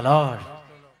 Price the Lord.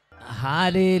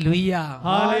 ഹല്ലേലൂയ.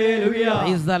 ഹല്ലേലൂയ.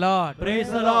 Praise the Lord.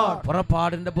 Praise the Lord.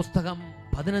 പുറപ്പാടിന്റെ പുസ്തകം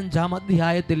 15-ാം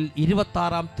അധ്യായത്തിൽ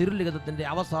 26-ാം തിരുലിഖിതത്തിന്റെ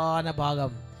അവസാന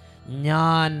ഭാഗം,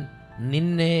 ഞാൻ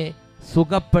നിന്നെ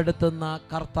സുഖപ്പെടുത്തുന്ന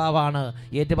കർത്താവാണ്.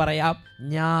 ഏറ്റു പറയാം,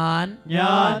 ഞാൻ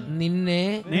നിന്നെ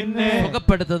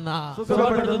സുഖപ്പെടുത്തുന്ന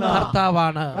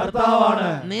കർത്താവാണ്.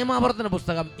 നിയമാവർത്തന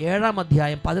പുസ്തകം 7-ാം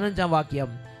അധ്യായം 15-ാം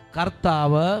വാക്യം,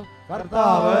 കർത്താവ്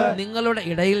നിങ്ങളുടെ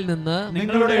ഇടയിൽ നിന്ന്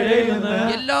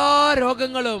എല്ലാ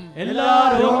രോഗങ്ങളും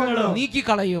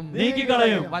നീക്കിക്കളയും.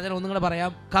 വചനം ഒന്നും കൂടെ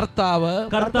പറയാം, കർത്താവ്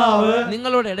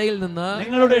നിങ്ങളുടെ ഇടയിൽ നിന്ന്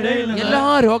എല്ലാ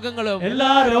രോഗങ്ങളും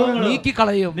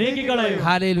നീക്കിക്കളയും.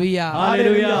 ഹല്ലേലൂയ.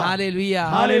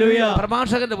 ഹല്ലേലൂയ.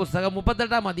 പ്രഭാഷകന്റെ പുസ്തകം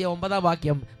 38-ാം അധ്യായം 9-ാം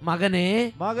വാക്യം, മകനെ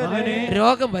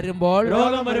രോഗം വരുമ്പോൾ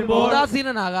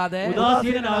ഉദാസീനനാകാതെ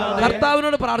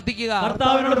കർത്താവിനോട് പ്രാർത്ഥിക്കുക,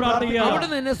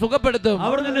 അവിടുന്ന് നിന്നെ സുഖപ്പെടുത്തും.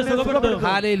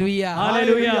 ഹല്ലേലൂയ.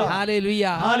 ഹല്ലേലൂയ.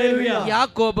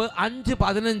 യാക്കോബ്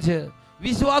 5:15,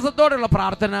 വിശ്വാസത്തോടുള്ള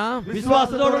പ്രാർത്ഥന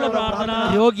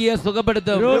രോഗിയെ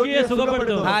സുഖപ്പെടുത്തും.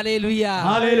 ഹല്ലേലൂയ.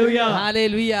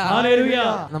 ഹല്ലേലൂയ.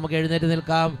 നമുക്ക് എഴുന്നേറ്റ്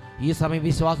നിൽക്കാം. ഈ സമയം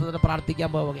വിശ്വാസത്തോടെ പ്രാർത്ഥിക്കാൻ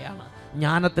പോവുകയാണ്.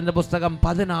 ജ്ഞാനത്തിൻ്റെ പുസ്തകം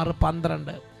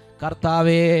 16:12.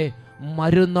 കർത്താവേ,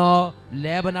 മരുന്നോ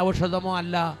ലേപന ഔഷധമോ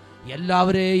അല്ല,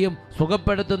 എല്ലാവരെയും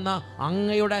സുഖപ്പെടുത്തുന്ന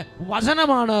അങ്ങയുടെ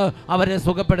വചനമാണ് അവരെ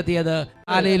സുഖപ്പെടുത്തിയത്.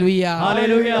 ഹല്ലേലൂയ,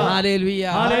 ഹല്ലേലൂയ, ഹല്ലേലൂയ,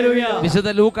 ഹല്ലേലൂയ. വിശുദ്ധ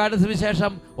ലൂക്കായുടെ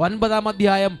സുവിശേഷം 9-ാം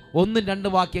അധ്യായം 1-2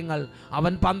 വാക്യങ്ങൾ.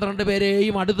 അവൻ 12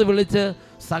 പേരെയും അടുത്ത് വിളിച്ച്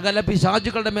സകല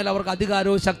പിശാചുക്കളുടെ മേൽ അവർക്ക്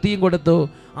അധികാരവും ശക്തിയും കൊടുത്തു.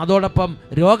 അതോടൊപ്പം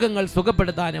രോഗങ്ങൾ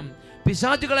സുഖപ്പെടുത്താനും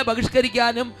പിശാചുകളെ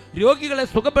ബഹിഷ്കരിക്കാനും രോഗികളെ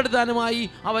സുഖപ്പെടുത്താനുമായി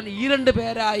അവൻ 2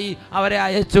 പേരായി അവരെ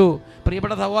അയച്ചു.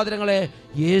 പ്രിയപ്പെട്ട സഹോദരങ്ങളെ,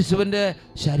 യേശുവിൻ്റെ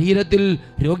ശരീരത്തിൽ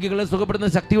രോഗികളെ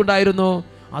സുഖപ്പെടുത്തുന്ന ശക്തി ഉണ്ടായിരുന്നു.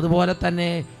 അതുപോലെ തന്നെ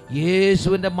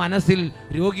യേശുവിൻ്റെ മനസ്സിൽ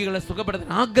രോഗികളെ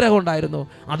സുഖപ്പെടുത്താൻ ആഗ്രഹം ഉണ്ടായിരുന്നു.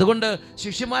 അതുകൊണ്ട്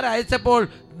ശിഷ്യന്മാരെ അയച്ചപ്പോൾ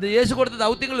യേശു കൊടുത്ത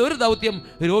ദൗത്യങ്ങളിൽ ഒരു ദൗത്യം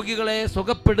രോഗികളെ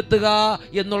സുഖപ്പെടുത്തുക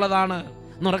എന്നുള്ളതാണ്.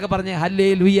 എന്നുറക്കെ പറഞ്ഞേ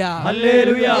ഹല്ലേലൂയ,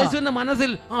 ഹല്ലേലൂയ. യേശുവിൻ്റെ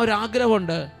മനസ്സിൽ ആ ഒരു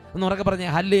ആഗ്രഹമുണ്ട്. എന്നുറക്കെ പറഞ്ഞേ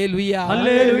ഹല്ലേലൂയ,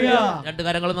 ഹല്ലേലൂയ. 2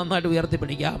 കരങ്ങൾ നന്നായിട്ട്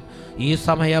ഉയർത്തിപ്പിടിക്കാം. ഈ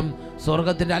സമയം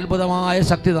സ്വർഗത്തിന്റെ അത്ഭുതമായ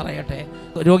ശക്തി നിറയട്ടെ.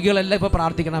 രോഗികളെല്ലാം ഇപ്പൊ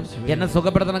പ്രാർത്ഥിക്കണം, എന്നെ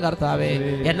സുഖപ്പെടുത്തണം കർത്താവേ,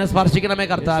 എന്നെ സ്പർശിക്കണമേ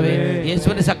കർത്താവേ.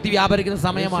 യേശുവിന്റെ ശക്തി വ്യാപരിക്കുന്ന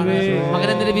സമയമാണ്.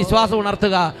 മകനെ നിന്റെ വിശ്വാസം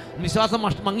ഉണർത്തുക. വിശ്വാസം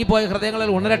മങ്ങിപ്പോയ ഹൃദയങ്ങളിൽ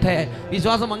ഉണരട്ടെ,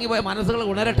 വിശ്വാസം മങ്ങിപ്പോയ മനസ്സുകൾ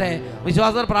ഉണരട്ടെ.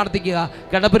 വിശ്വാസത്തിൽ പ്രാർത്ഥിക്കുക.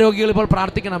 കിടപ്പ് രോഗികൾ ഇപ്പോൾ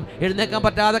പ്രാർത്ഥിക്കണം. എഴുന്നേക്കാൻ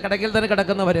പറ്റാതെ കിടക്കയിൽ തന്നെ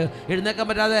കിടക്കുന്നവര്, എഴുന്നേക്കാൻ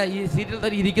പറ്റാതെ ഈ സീറ്റിൽ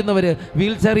തന്നെ ഇരിക്കുന്നവര്,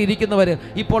 വീൽ ചെയറിൽ ഇരിക്കുന്നവര്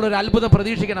ഇപ്പോൾ ഒരു അത്ഭുതം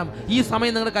പ്രതീക്ഷിക്കണം. ഈ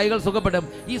സമയം നിങ്ങളുടെ കൈകൾ സുഖപ്പെടും,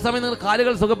 ഈ സമയം നിങ്ങളുടെ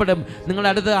കാലുകൾ സുഖപ്പെടും. നിങ്ങളുടെ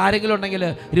അടുത്ത് ആരെങ്കിലും ഉണ്ടെങ്കിൽ,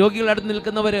 രോഗികളുടെ അടുത്ത്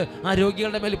നിൽക്കുന്നവർ, ആ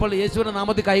രോഗികളുടെ മേൽ ഇപ്പോൾ യേശുവിന്റെ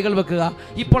നാമത്തിൽ കൈകൾ വെക്കുക.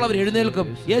 ഇപ്പോൾ അവർ എഴുന്നേൽക്കും,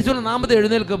 യേശുവിന്റെ നാമത്തിൽ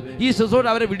എഴുന്നേൽക്കും. ഈ ശുശ്രൂഷ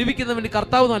അവരെ വിടുവിക്കുന്നതിന് വേണ്ടി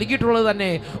കർത്താവ് നൽകിയിട്ടുള്ളത് തന്നെ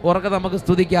ഉറക്കെ നമുക്ക്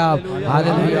സ്തുതിക്കാം.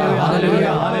 ഹല്ലേലൂയ, ഹല്ലേലൂയ,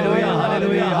 ഹല്ലേലൂയ,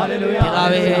 ഹല്ലേലൂയ, ഹല്ലേലൂയ.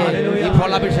 പിതാവേ, ഇപ്പോൾ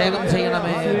അഭിഷേകം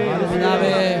ചെയ്യണമേ.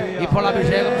 പിതാവേ, ഇപ്പോൾ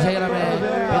അഭിഷേകം ചെയ്യണമേ.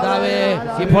 പിതാവേ,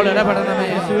 ഇപ്പോൾ ഇടപെടണമേ.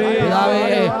 പിതാവേ,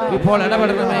 ഇപ്പോൾ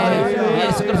ഇടപെടണമേ.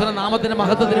 യേശുക്രിസ്തുവിന്റെ നാമത്തിന്റെ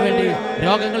മഹത്വത്തിന് വേണ്ടി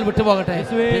രോഗങ്ങൾ വിട്ടുപോകട്ടെ.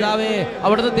 പിതാവേ,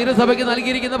 അവിടുത്തെ തിരുസഭയ്ക്ക്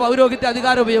നൽകിയിരിക്കുന്ന പൗരോഹിത്യ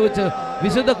അധികാരം ഉപയോഗിച്ച്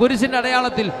വിശുദ്ധ കുരിശിന്റെ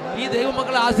അടയാളത്തിൽ ഈ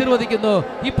ദൈവമക്കളെ ആശീർവദിക്കുന്നു.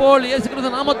 ഇപ്പോൾ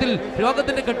യേശുക്രിസ്തു നാമത്തിൽ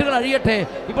രോഗത്തിന്റെ കെട്ടുകൾ അഴിയട്ടെ.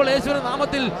 ഇപ്പോൾ യേശുവിന്റെ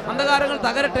നാമത്തിൽ അന്ധകാരങ്ങൾ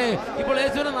തകരട്ടെ. ഇപ്പോൾ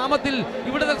യേശുവിന്റെ നാമത്തിൽ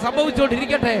ഇവിടെ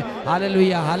സംഭവിച്ചുകൊണ്ടിരിക്കട്ടെ.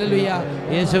 ഹല്ലേലൂയ, ഹല്ലേലൂയ.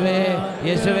 യേശുവേ,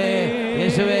 യേശുവേ,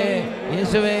 യേശുവേ,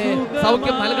 യേശുവേ,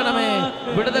 സൗഖ്യം നൽകണമേ,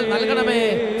 വിടുതൽ നൽകണമേ,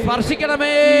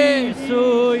 സ്പർശിക്കണമേ.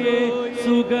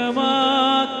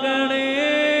 സുഖമാക്കണേ,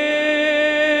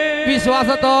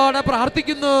 വിശ്വാസത്തോടെ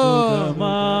പ്രാർത്ഥിക്കുന്നു.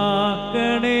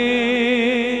 സുഖമാക്കണേ,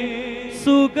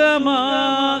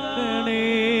 സുഖമാക്കണേ,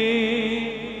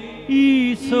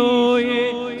 ഈശോയെ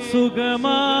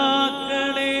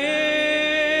സുഖമാക്കണേ.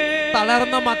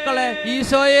 തളർന്ന മക്കളെ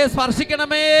ഈശോയെ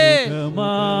സ്പർശിക്കണമേ.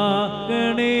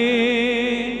 സുഖമാക്കണേ,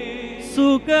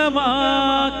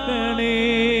 സുഖമാക്കണേ,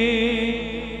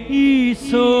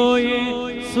 ഈശോയെ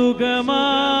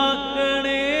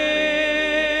സുഖമാക്കണേ.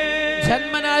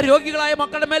 ജന്മനാ രോഗികളായ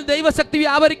മക്കളുടെ മേൽ ദൈവശക്തി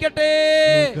വ്യാപരിക്കട്ടെ.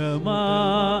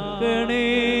 സുഖമാക്കണേ,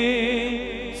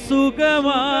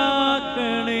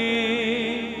 സുഖമാക്കണേ,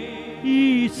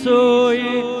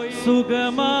 ഈശോയെ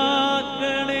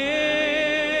സുഖമാക്കണേ.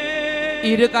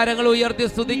 2 കരങ്ങൾ ഉയർത്തി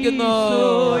സ്തുതിക്കുന്നു.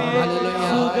 ഹല്ലേലൂയ.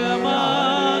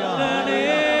 സുഖമാക്കണേ,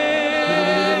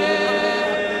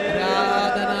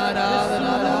 ആരാധന, ആരാധന,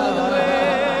 ആരാധന.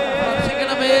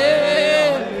 സ്പർശിക്കണമേ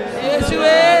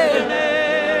യേശുവേ.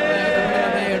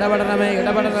 ഇടപെടണമേ,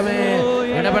 ഇടപെടണമേ,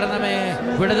 ഇടപെടണമേ.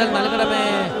 വിടുതൽ നൽകണമേ.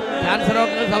 ക്യാൻസർ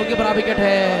രോഗങ്ങൾ സൗഖ്യം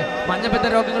പ്രാപിക്കട്ടെ. മഞ്ഞപ്പിത്ത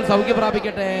രോഗങ്ങൾ സൗഖ്യം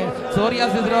പ്രാപിക്കട്ടെ.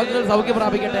 സോറിയാസിസ് രോഗങ്ങൾ സൗഖ്യം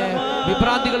പ്രാപിക്കട്ടെ.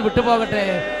 വിഭ്രാന്തികൾ വിട്ടുപോകട്ടെ.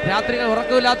 രാത്രികൾ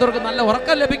ഉറക്കമില്ലാത്തവർക്ക് നല്ല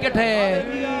ഉറക്കം ലഭിക്കട്ടെ.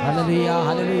 Hallelujah,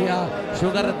 hallelujah.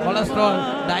 Sugar, cholesterol,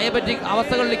 diabetic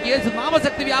അവസ്ഥകളിലേക്ക് യേശു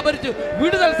നാമശക്തി വ്യാപരിച്ചു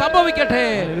വിടുതൽ സംഭവിക്കട്ടെ.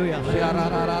 ഹല്ലേലൂയ,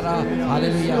 ഹല്ലേലൂയ,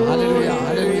 ഹല്ലേലൂയ,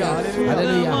 ഹല്ലേലൂയ,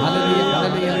 ഹല്ലേലൂയ,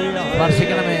 ഹല്ലേലൂയ.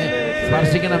 സ്പർശിക്കണമേ,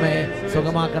 സ്പർശിക്കണമേ,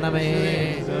 സുഖമാക്കണമേ,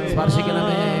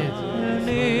 സ്പർശിക്കണമേ.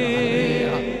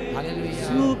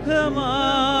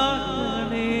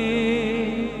 സുഖമാക്കണേ,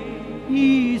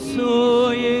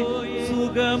 ഈശോയെ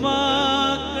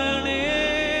സുഖമാക്കണേ.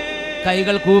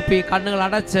 കൈകൾ കൂപ്പി കണ്ണുകൾ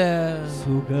അടച്ച്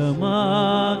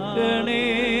സുഖമാക്കണേ,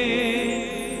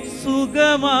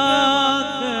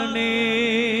 സുഖമാക്കണേ,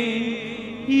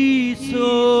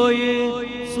 ഈശോയെ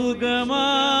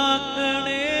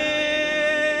സുഖമാക്കണേ.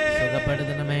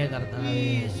 സുഖപ്പെടുത്തണമേ കർത്താവേ,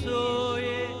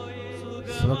 ഈശോയെ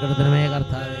സുഖപ്പെടുത്തണമേ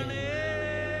കർത്താവേ.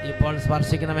 ഇപ്പോൾ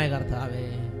സ്പർശിക്കണമേ കർത്താവേ,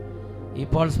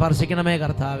 ഇപ്പോൾ സ്പർശിക്കണമേ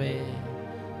കർത്താവേ.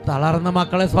 തളർന്ന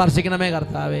മക്കളെ സ്പർശിക്കണമേ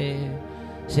കർത്താവേ.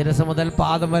 ശിരസ് മുതൽ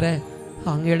പാദം വരെ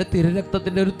അങ്ങയുടെ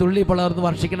തിരുരക്തത്തിന്റെ ഒരു തുള്ളി പിളർന്ന്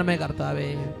വർഷിക്കണമേ കർത്താവേ.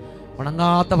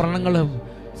 ഉണങ്ങാത്ത വ്രണങ്ങളും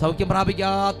സൗഖ്യം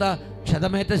പ്രാപിക്കാത്ത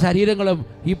ക്ഷതമേറ്റ ശരീരങ്ങളും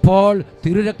ഇപ്പോൾ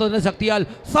തിരുരക്തത്തിന്റെ ശക്തിയാൽ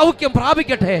സൗഖ്യം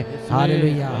പ്രാപിക്കട്ടെ.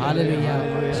 ഹല്ലേലൂയ, ഹല്ലേലൂയ.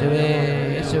 യേശുവേ,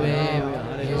 യേശുവേ,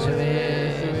 യേശുവേ,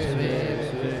 യേശുവേ,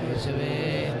 യേശുവേ.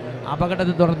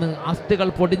 അപകടത്തെ തുടർന്ന് അസ്ഥികൾ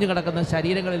പൊടിഞ്ഞു കിടക്കുന്ന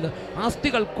ശരീരങ്ങളിൽ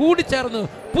അസ്ഥികൾ കൂടിച്ചേർന്ന്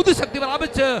പുതുശക്തി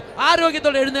പ്രാപിച്ച്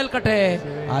ആരോഗ്യത്തോടെ എഴുന്നേൽക്കട്ടെ.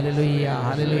 ഹല്ലേലൂയ,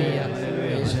 ഹല്ലേലൂയ.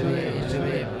 യേശുവേ,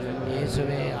 യേശുവേ,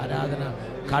 യേശുവേ, ആരാധന.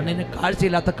 കണ്ണിന്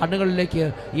കാഴ്ചയില്ലാത്ത കണ്ണുകളിലേക്ക്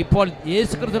ഇപ്പോൾ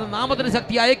യേശു ക്രിസ്തുവിന്റെ നാമത്തിന്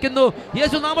ശക്തി അയക്കുന്നു.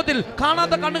 യേശു നാമത്തിൽ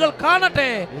കാണാത്ത കണ്ണുകൾ കാണട്ടെ.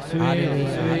 ഹല്ലേലൂയ,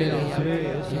 ഹല്ലേലൂയ.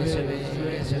 യേശുവേ,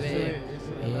 യേശുവേ,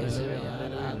 യേശുവേ,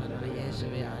 ആരാധന,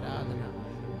 യേശുവേ, ആരാധന.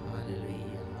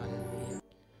 ഹല്ലേലൂയ, ഹല്ലേലൂയ.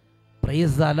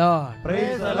 Praise the Lord,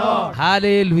 praise the Lord,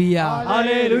 ഹല്ലേലൂയ,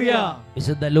 ഹല്ലേലൂയ.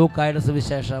 വിശുദ്ധ ലൂക്കായുടെ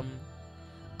സുവിശേഷം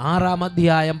 6-ാം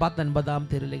അധ്യായം 19-ാം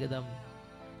തിരുലിഖിതം.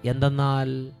 എന്തെന്നാൽ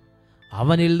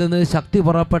അവനിൽ നിന്ന് ശക്തി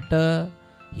പുറപ്പെട്ട്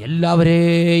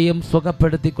എല്ലാവരെയും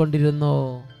സുഖപ്പെടുത്തിക്കൊണ്ടിരുന്നു.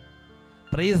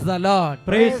 Praise the Lord,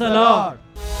 praise the Lord.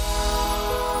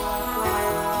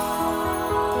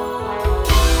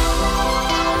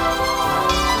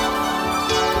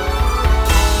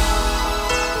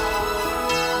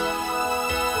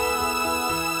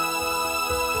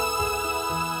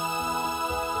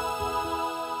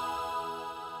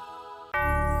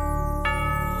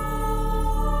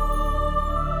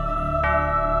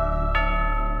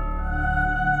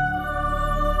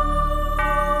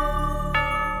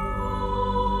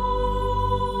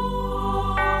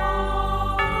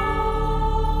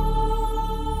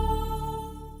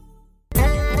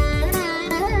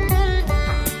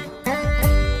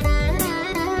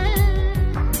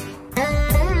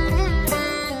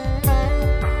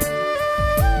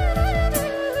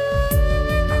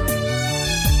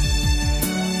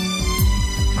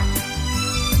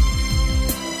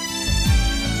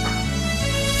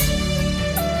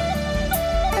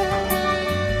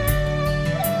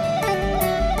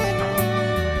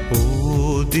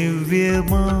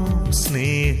 ദിവ്യമാം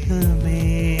സ്നേഹമേ,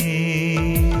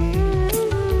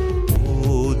 ഓ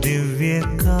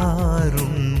ദിവ്യകാരുണ്യമേ,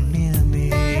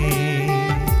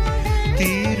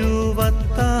 തിരുവത്താഴമേശയിലെ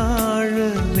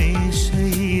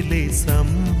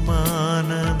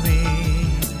സമ്മാനമേ,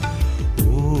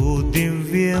 ഓ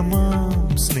ദിവ്യമാം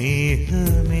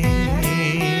സ്നേഹമേ,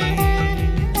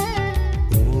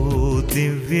 ഓ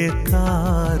ദിവ്യകാരുണ്യമേ,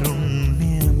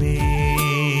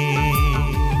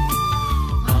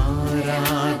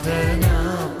 ആരാധന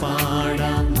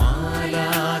പാടാം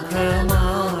മാലാഖമാരൊപ്പം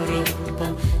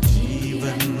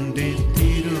ജീവന്റെ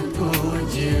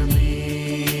തിരുഭോജ്യമേ,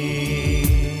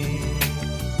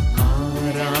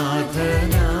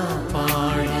 ആരാധന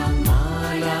പാടാം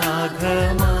മാലാഖമാരൊപ്പം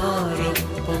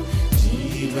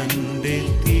ജീവന്റെ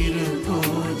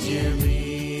തിരുഭോജ്യമേ.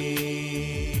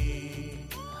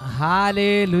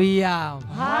 ഹല്ലേലൂയ,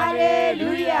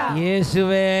 ഹല്ലേലൂയ.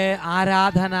 യേശുവേ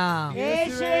ആരാധന.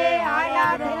 യേശുവേ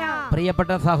ആരാധന.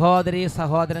 പ്രിയപ്പെട്ട സഹോദരി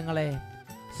സഹോദരങ്ങളെ,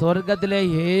 സ്വർഗത്തിലെ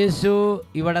യേശു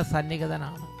ഇവിടെ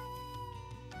സന്നിഹിതനാണ്.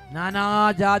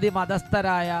 നാനാജാതി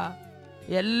മതസ്ഥരായ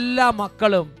എല്ലാ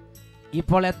മക്കളും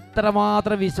ഇപ്പോൾ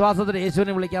എത്രമാത്രം വിശ്വാസത്തോടെ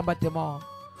യേശുവിനെ വിളിക്കാൻ പറ്റുമോ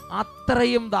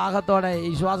അത്രയും ദാഹത്തോടെ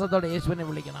വിശ്വാസത്തോടെ യേശുവിനെ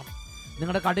വിളിക്കണം.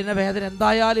 നിങ്ങളുടെ കഠിന വേദന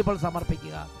എന്തായാലും ഇപ്പോൾ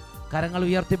സമർപ്പിക്കുക. കരങ്ങൾ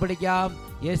ഉയർത്തിപ്പിടിക്കാം.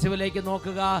 യേശുവിലേക്ക്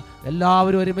നോക്കുക.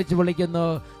 എല്ലാവരും ഒരുമിച്ച് വിളിക്കുന്നു.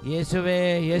 യേശുവേ,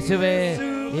 യേശുവേ,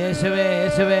 യേശുവേ,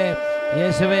 യേശുവേ,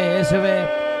 യേശുവേ, യേശുവേ,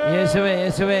 യേശുവേ,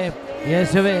 യേശുവേ,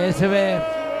 യേശുവേ, യേശുവേ.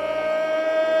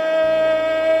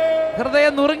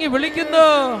 ഹൃദയം നുറുങ്ങി വിളിക്കുന്നു.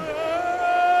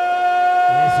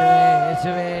 യേശുവേ,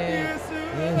 യേശുവേ,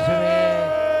 യേശുവേ,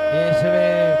 യേശുവേ,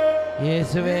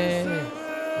 യേശുവേ,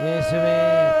 യേശുവേ,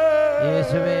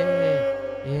 യേശുവേ,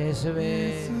 യേശുവേ,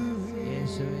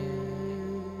 യേശുവേ.